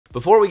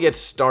Before we get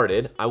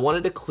started, I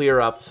wanted to clear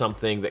up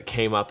something that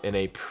came up in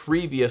a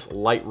previous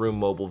Lightroom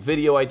Mobile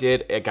video I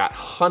did. It got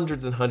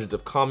hundreds and hundreds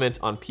of comments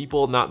on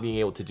people not being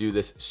able to do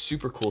this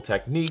super cool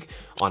technique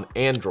on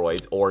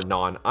Androids or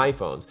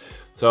non-iPhones.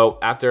 So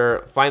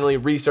after finally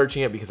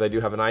researching it, because I do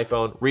have an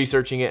iPhone,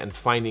 researching it and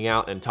finding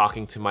out and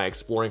talking to my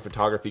exploring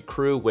photography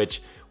crew,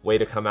 which way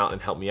to come out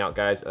and help me out,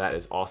 guys. That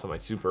is awesome. I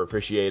super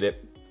appreciate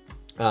it.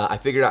 I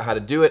figured out how to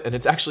do it, and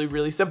it's actually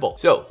really simple.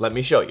 So let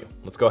me show you.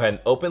 Let's go ahead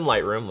and open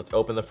Lightroom. Let's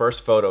open the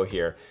first photo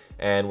here,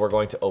 and we're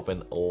going to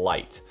open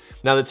light.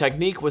 Now the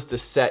technique was to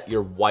set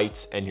your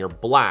whites and your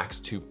blacks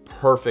to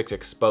perfect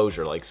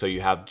exposure, like so you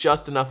have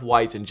just enough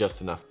whites and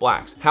just enough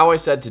blacks. How I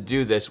said to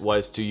do this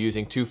was to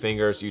using 2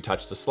 fingers, you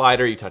touch the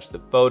slider, you touch the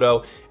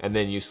photo, and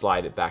then you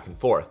slide it back and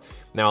forth.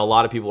 Now a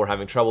lot of people were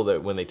having trouble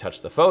that when they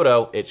touched the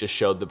photo, it just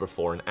showed the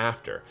before and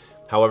after.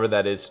 However,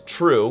 that is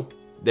true.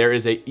 There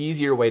is an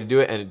easier way to do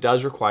it, and it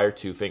does require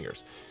 2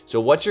 fingers. So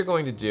what you're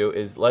going to do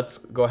is, let's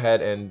go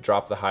ahead and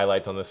drop the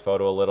highlights on this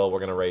photo a little. We're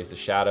gonna raise the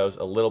shadows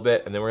a little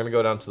bit, and then we're gonna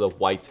go down to the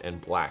whites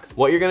and blacks.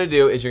 What you're gonna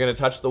do is you're gonna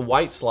touch the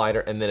white slider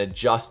and then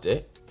adjust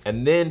it,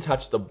 and then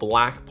touch the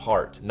black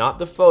part, not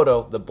the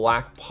photo, the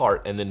black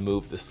part, and then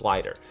move the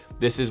slider.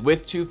 This is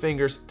with 2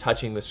 fingers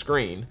touching the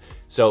screen,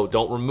 so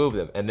don't remove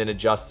them, and then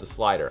adjust the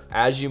slider.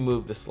 As you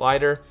move the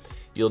slider,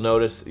 you'll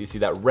notice, you see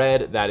that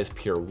red, that is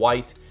pure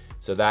white.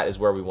 So that is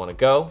where we want to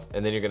go.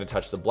 And then you're going to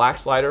touch the black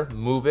slider,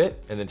 move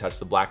it, and then touch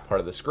the black part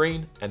of the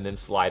screen, and then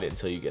slide it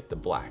until you get the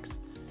blacks.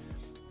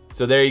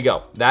 So there you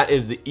go. That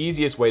is the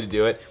easiest way to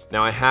do it.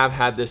 Now I have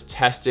had this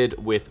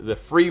tested with the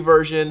free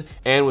version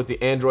and with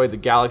the Android, the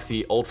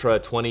Galaxy Ultra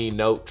 20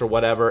 Note or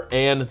whatever,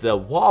 and the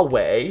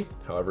Huawei,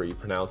 however you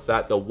pronounce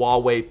that, the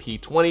Huawei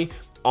P20.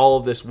 All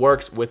of this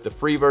works with the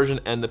free version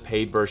and the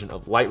paid version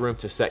of Lightroom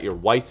to set your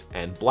whites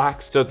and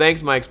blacks. So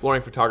thanks my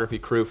exploring photography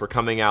crew for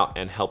coming out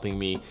and helping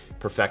me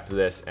perfect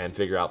this and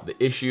figure out the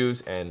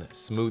issues and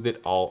smooth it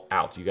all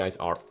out. You guys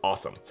are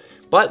awesome.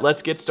 But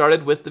let's get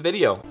started with the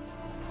video.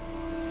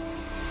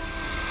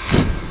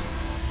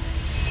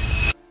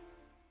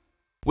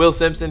 Will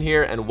Simpson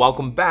here, and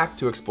welcome back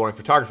to Exploring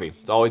Photography.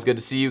 It's always good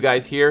to see you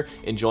guys here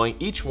enjoying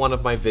each one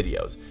of my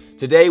videos.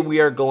 Today we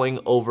are going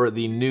over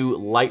the new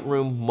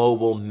Lightroom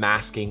Mobile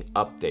masking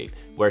update,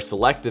 where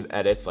selective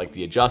edits like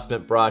the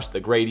adjustment brush, the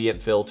gradient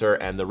filter,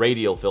 and the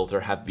radial filter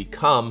have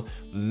become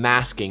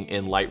masking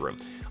in Lightroom.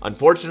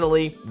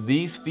 Unfortunately,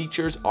 these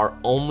features are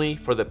only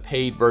for the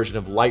paid version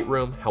of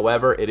Lightroom.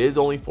 However, it is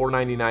only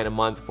 $4.99 a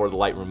month for the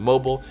Lightroom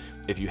Mobile.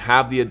 If you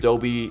have the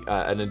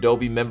an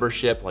Adobe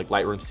membership like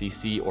Lightroom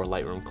CC or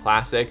Lightroom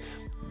Classic,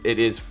 it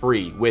is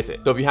free with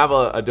it. So if you have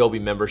an Adobe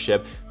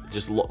membership,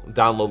 just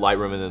download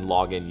Lightroom and then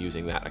log in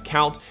using that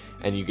account,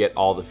 and you get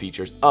all the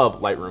features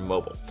of Lightroom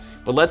Mobile.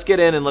 But let's get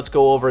in and let's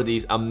go over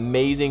these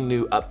amazing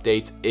new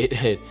updates.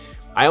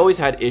 I always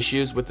had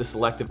issues with the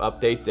selective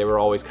updates. They were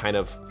always kind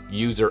of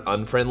user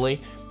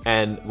unfriendly.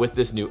 And with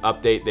this new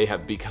update, they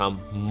have become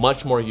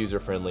much more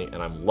user-friendly,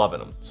 and I'm loving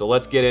them. So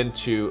let's get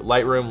into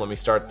Lightroom. Let me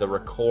start the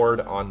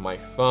record on my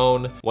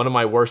phone. One of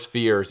my worst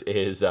fears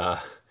is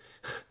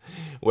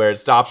where it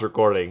stops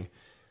recording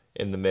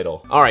in the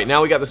middle. All right,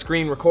 now we got the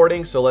screen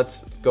recording, so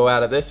let's go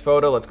out of this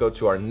photo. Let's go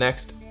to our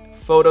next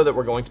photo that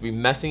we're going to be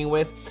messing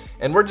with,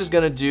 and we're just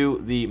gonna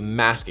do the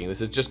masking.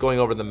 This is just going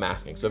over the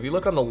masking. So if you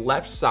look on the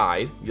left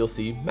side, you'll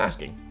see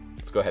masking.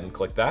 Let's go ahead and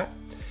click that.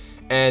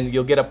 And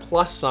you'll get a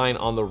plus sign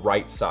on the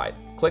right side.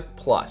 Click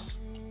plus.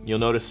 You'll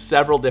notice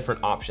several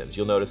different options.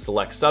 You'll notice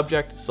select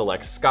subject,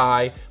 select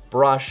sky,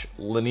 brush,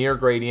 linear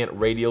gradient,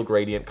 radial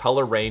gradient,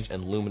 color range,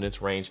 and luminance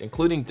range,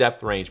 including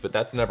depth range, but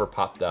that's never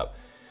popped up.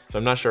 So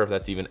I'm not sure if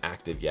that's even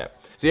active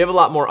yet. So you have a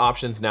lot more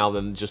options now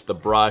than just the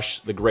brush,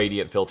 the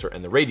gradient filter,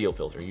 and the radial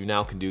filter. You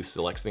now can do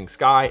selecting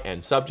sky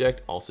and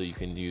subject. Also, you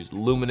can use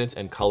luminance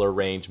and color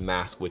range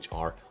mask, which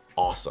are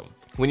awesome.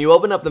 When you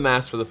open up the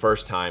mask for the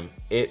first time,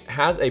 it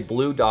has a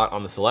blue dot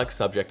on the select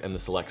subject and the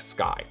select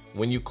sky.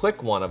 When you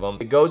click one of them,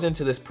 it goes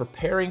into this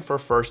preparing for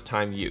first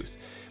time use.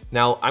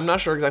 Now, I'm not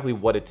sure exactly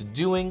what it's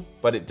doing,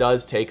 but it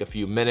does take a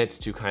few minutes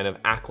to kind of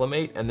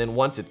acclimate. And then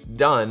once it's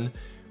done,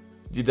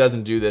 it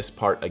doesn't do this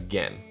part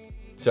again.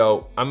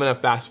 So I'm gonna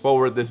fast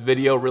forward this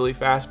video really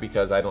fast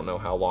because I don't know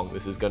how long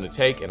this is gonna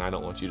take, and I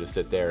don't want you to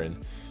sit there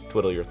and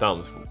twiddle your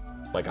thumbs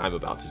like I'm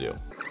about to do.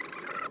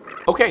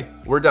 Okay,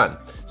 we're done.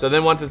 So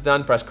then once it's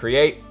done, press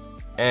create,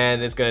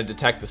 and it's gonna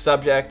detect the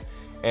subject,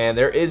 and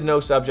there is no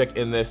subject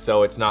in this,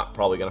 so it's not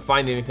probably gonna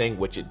find anything,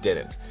 which it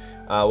didn't.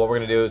 What we're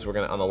gonna do is we're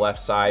gonna, on the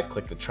left side,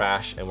 click the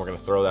trash, and we're gonna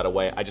throw that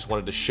away. I just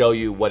wanted to show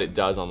you what it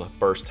does on the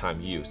first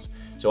time use.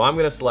 So I'm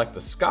gonna select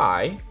the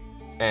sky,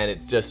 and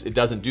it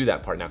doesn't do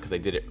that part now because I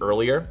did it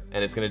earlier,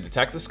 and it's gonna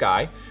detect the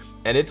sky,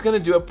 and it's gonna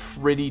do a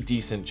pretty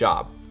decent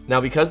job. Now,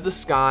 because the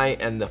sky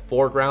and the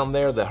foreground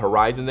there, the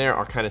horizon there,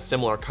 are kind of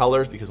similar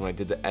colors, because when I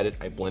did the edit,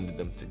 I blended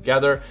them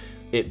together,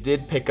 it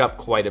did pick up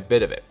quite a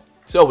bit of it.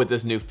 So with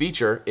this new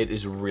feature, it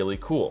is really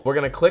cool. We're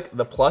gonna click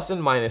the plus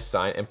and minus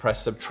sign and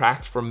press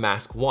subtract from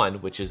mask 1,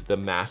 which is the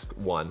mask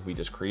 1 we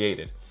just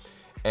created.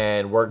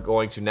 And we're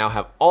going to now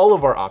have all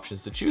of our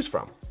options to choose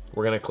from.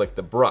 we're gonna click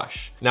the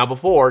brush. Now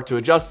before, to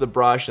adjust the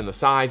brush and the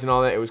size and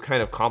all that, it was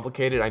kind of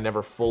complicated. I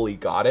never fully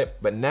got it,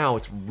 but now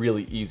it's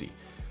really easy.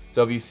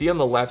 So if you see on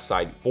the left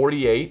side,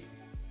 48,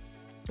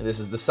 this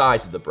is the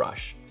size of the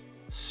brush.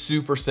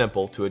 Super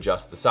simple to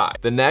adjust the size.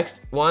 The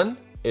next one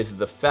is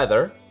the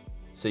feather.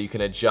 So you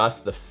can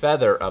adjust the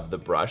feather of the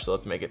brush. So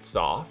let's make it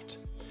soft.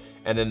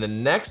 And then the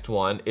next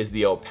one is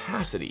the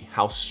opacity,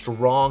 how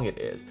strong it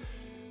is.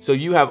 So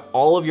you have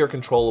all of your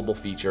controllable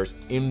features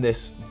in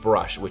this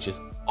brush, which is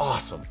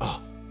awesome.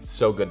 Oh, it's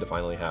so good to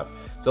finally have.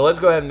 So let's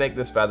go ahead and make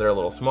this feather a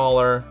little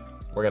smaller.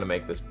 We're gonna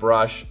make this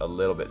brush a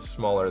little bit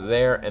smaller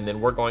there, and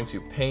then we're going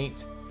to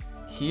paint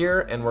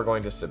here, and we're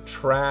going to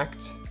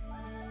subtract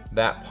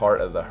that part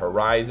of the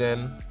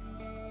horizon.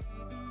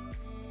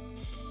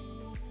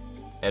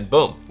 And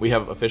boom, we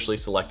have officially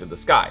selected the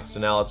sky. So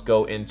now let's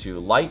go into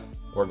light.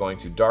 We're going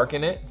to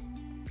darken it.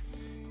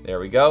 There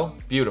we go,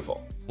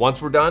 beautiful.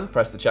 Once we're done,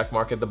 press the check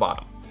mark at the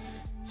bottom.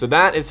 So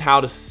that is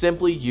how to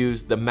simply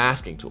use the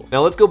masking tools.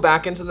 Now let's go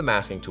back into the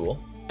masking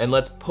tool and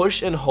let's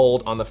push and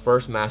hold on the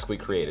first mask we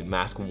created,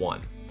 mask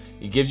 1.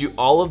 It gives you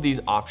all of these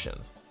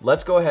options.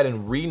 Let's go ahead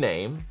and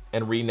rename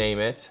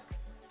it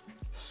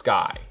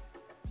Sky,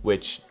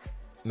 which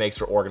makes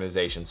for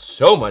organization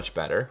so much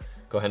better.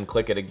 Go ahead and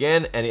click it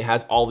again, and it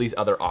has all these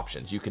other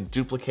options. You can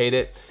duplicate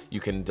it,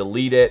 you can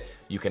delete it,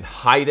 you can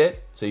hide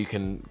it, so you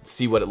can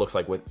see what it looks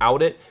like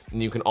without it,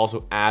 and you can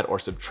also add or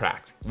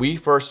subtract. We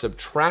first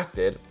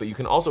subtracted, but you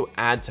can also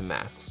add to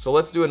masks. So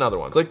let's do another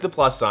one. Click the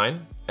plus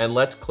sign, and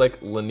let's click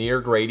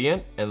linear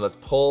gradient, and let's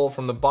pull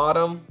from the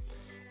bottom,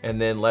 and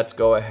then let's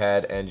go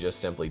ahead and just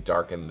simply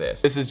darken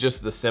this. This is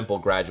just the simple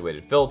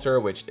graduated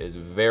filter, which is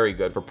very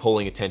good for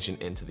pulling attention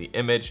into the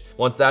image.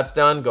 Once that's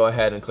done, go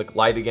ahead and click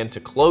light again to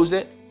close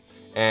it,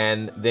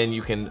 and then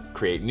you can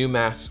create new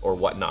masks or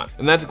whatnot.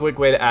 And that's a quick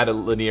way to add a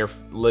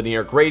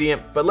linear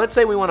gradient, but let's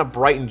say we wanna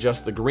brighten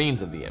just the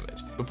greens of the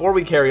image. Before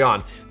we carry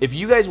on, if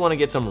you guys wanna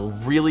get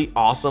some really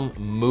awesome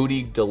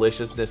moody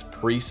deliciousness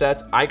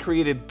presets, I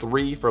created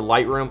 3 for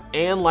Lightroom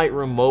and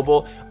Lightroom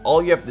Mobile.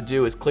 All you have to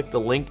do is click the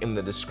link in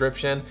the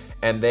description,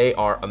 and they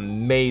are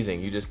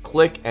amazing. You just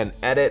click and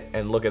edit,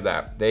 and look at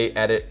that. They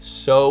edit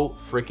so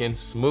freaking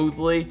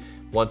smoothly.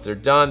 Once they're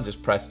done,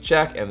 just press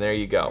check, and there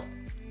you go.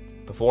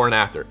 Before and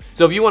after.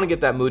 So if you want to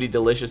get that moody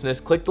deliciousness,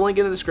 click the link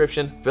in the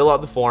description, fill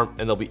out the form,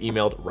 and they'll be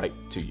emailed right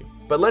to you.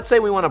 But let's say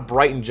we want to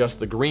brighten just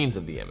the greens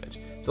of the image.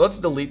 So let's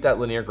delete that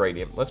linear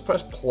gradient. Let's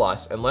press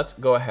plus, and let's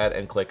go ahead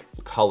and click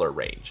color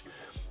range.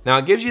 Now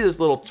it gives you this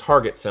little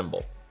target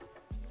symbol.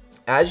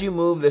 As you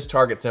move this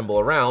target symbol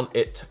around,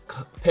 it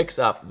picks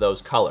up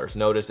those colors.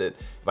 Notice that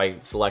if I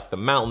select the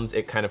mountains,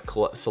 it kind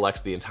of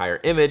selects the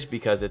entire image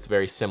because it's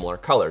very similar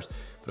colors.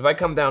 But if I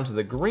come down to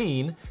the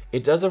green,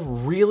 it does a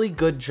really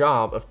good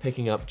job of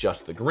picking up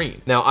just the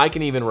green. Now I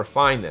can even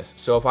refine this.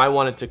 So if I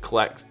wanted to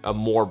collect a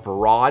more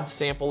broad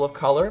sample of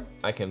color,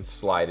 I can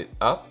slide it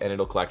up and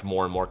it'll collect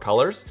more and more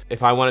colors.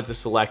 If I wanted to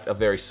select a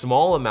very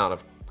small amount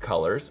of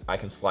colors, I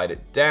can slide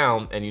it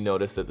down, and you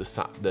notice that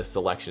the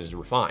selection is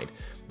refined.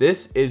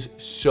 This is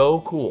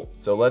so cool.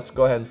 So let's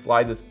go ahead and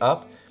slide this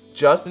up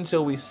just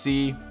until we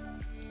see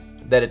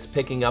that it's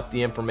picking up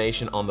the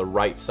information on the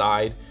right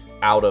side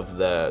out of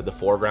the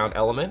foreground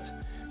element,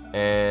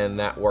 and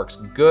that works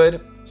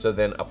good. So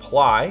then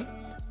apply,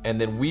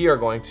 and then we are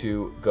going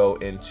to go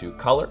into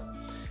color.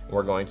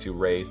 We're going to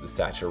raise the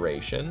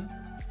saturation,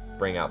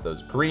 bring out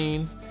those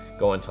greens,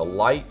 go into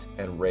light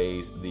and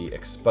raise the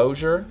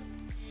exposure.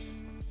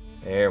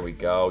 There we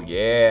go,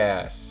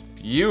 yes,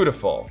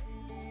 beautiful.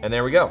 And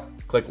there we go.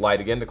 Click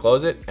light again to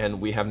close it, and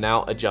we have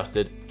now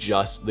adjusted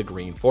just the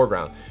green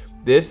foreground.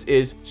 This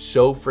is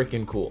so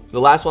freaking cool.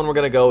 The last one we're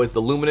gonna go is the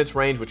luminance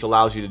range, which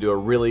allows you to do a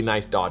really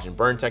nice dodge and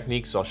burn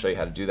technique. So I'll show you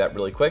how to do that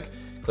really quick.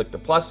 Click the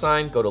plus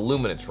sign, go to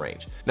luminance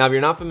range. Now, if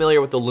you're not familiar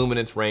with the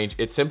luminance range,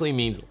 it simply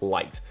means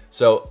light.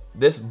 So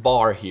this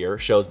bar here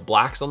shows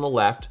blacks on the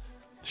left,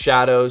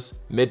 shadows,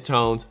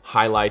 midtones,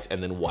 highlights,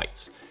 and then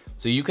whites.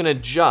 So you can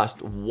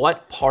adjust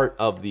what part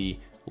of the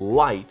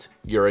light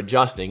you're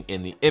adjusting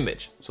in the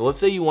image. So let's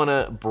say you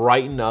wanna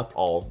brighten up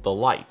all the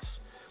lights.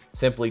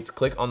 Simply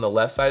click on the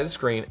left side of the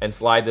screen and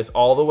slide this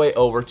all the way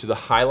over to the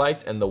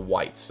highlights and the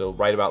whites, so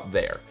right about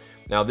there.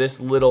 Now this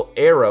little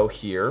arrow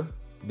here,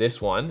 this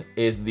one,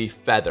 is the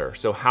feather,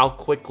 so how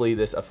quickly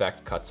this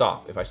effect cuts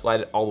off. If I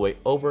slide it all the way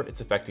over,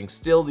 it's affecting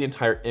still the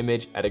entire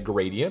image at a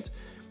gradient.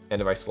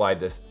 And if I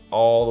slide this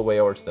all the way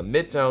over to the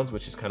midtones,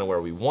 which is kind of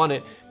where we want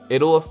it,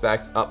 it'll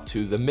affect up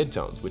to the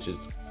midtones, which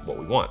is what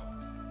we want.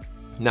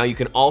 Now you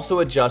can also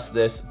adjust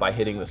this by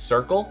hitting the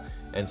circle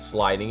and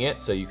sliding it,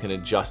 so you can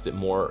adjust it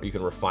more, you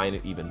can refine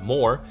it even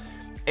more.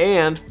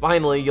 And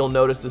finally, you'll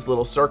notice this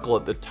little circle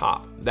at the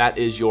top. That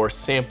is your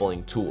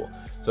sampling tool.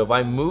 So if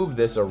I move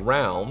this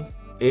around,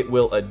 it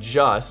will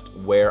adjust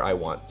where I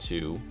want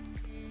to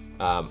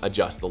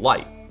adjust the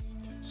light.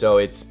 So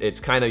it's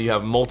kind of, you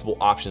have multiple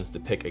options to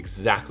pick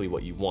exactly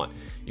what you want.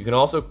 You can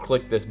also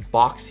click this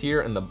box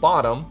here in the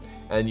bottom,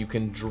 and you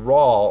can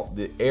draw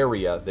the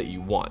area that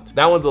you want.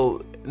 That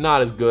one's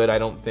not as good, I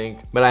don't think,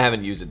 but I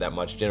haven't used it that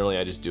much. Generally,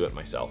 I just do it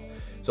myself.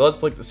 So let's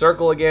click the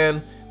circle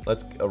again.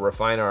 Let's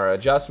refine our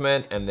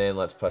adjustment, and then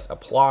let's press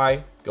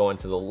apply, go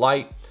into the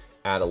light,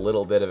 add a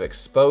little bit of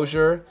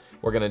exposure.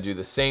 We're gonna do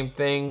the same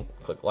thing,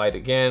 click light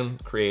again,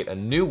 create a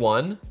new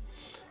one,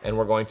 and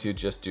we're going to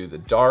just do the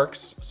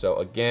darks. So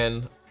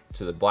again,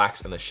 to the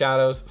blacks and the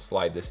shadows,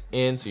 slide this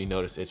in so you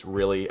notice it's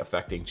really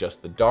affecting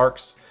just the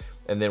darks.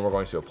 And then we're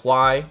going to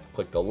apply,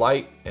 click the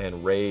light,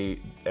 and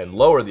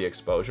lower the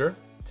exposure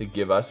to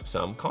give us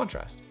some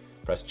contrast.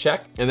 Press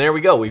check, and there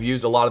we go. We've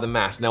used a lot of the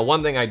mask. Now,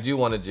 one thing I do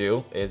want to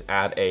do is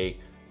add a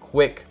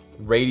quick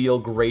radial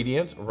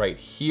gradient right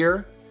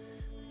here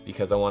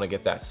because I want to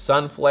get that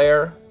sun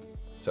flare.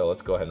 So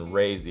let's go ahead and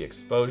raise the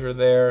exposure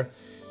there.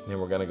 And then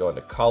we're gonna go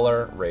into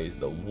color, raise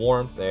the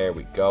warmth. There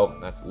we go,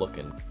 that's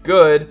looking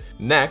good.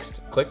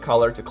 Next, click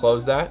color to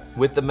close that.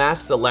 With the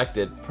mask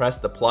selected, press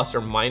the plus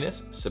or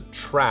minus,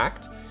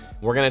 subtract.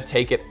 We're gonna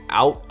take it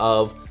out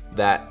of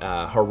that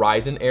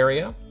horizon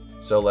area.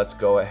 So let's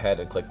go ahead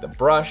and click the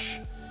brush,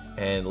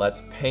 and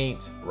let's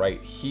paint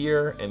right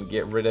here and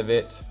get rid of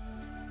it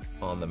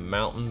on the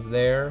mountains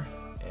there.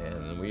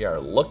 And we are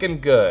looking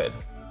good.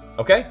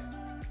 Okay,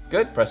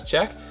 good, press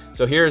check.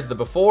 So here's the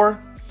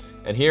before,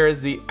 and here is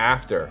the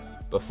after.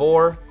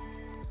 Before,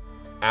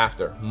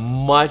 after,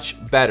 much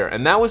better.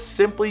 And that was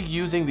simply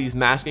using these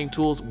masking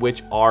tools,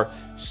 which are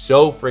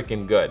so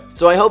freaking good.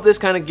 So I hope this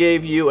kind of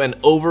gave you an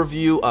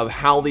overview of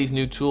how these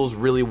new tools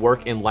really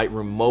work in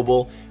Lightroom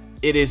Mobile.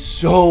 It is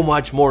so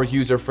much more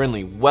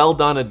user-friendly. Well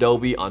done,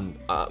 Adobe, on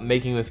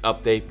making this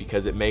update,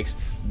 because it makes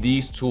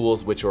these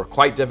tools, which were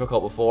quite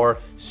difficult before,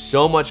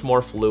 so much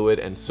more fluid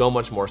and so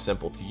much more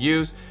simple to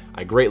use.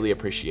 I greatly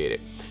appreciate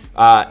it.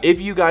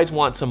 If you guys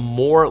want some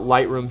more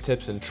Lightroom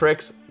tips and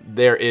tricks,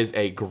 there is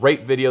a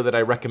great video that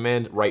I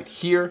recommend right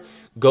here.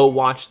 Go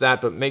watch that,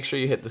 but make sure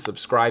you hit the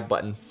subscribe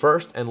button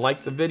first and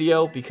like the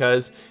video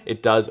because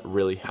it does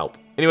really help.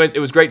 Anyways, it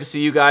was great to see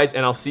you guys,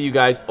 and I'll see you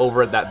guys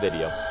over at that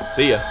video.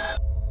 See ya.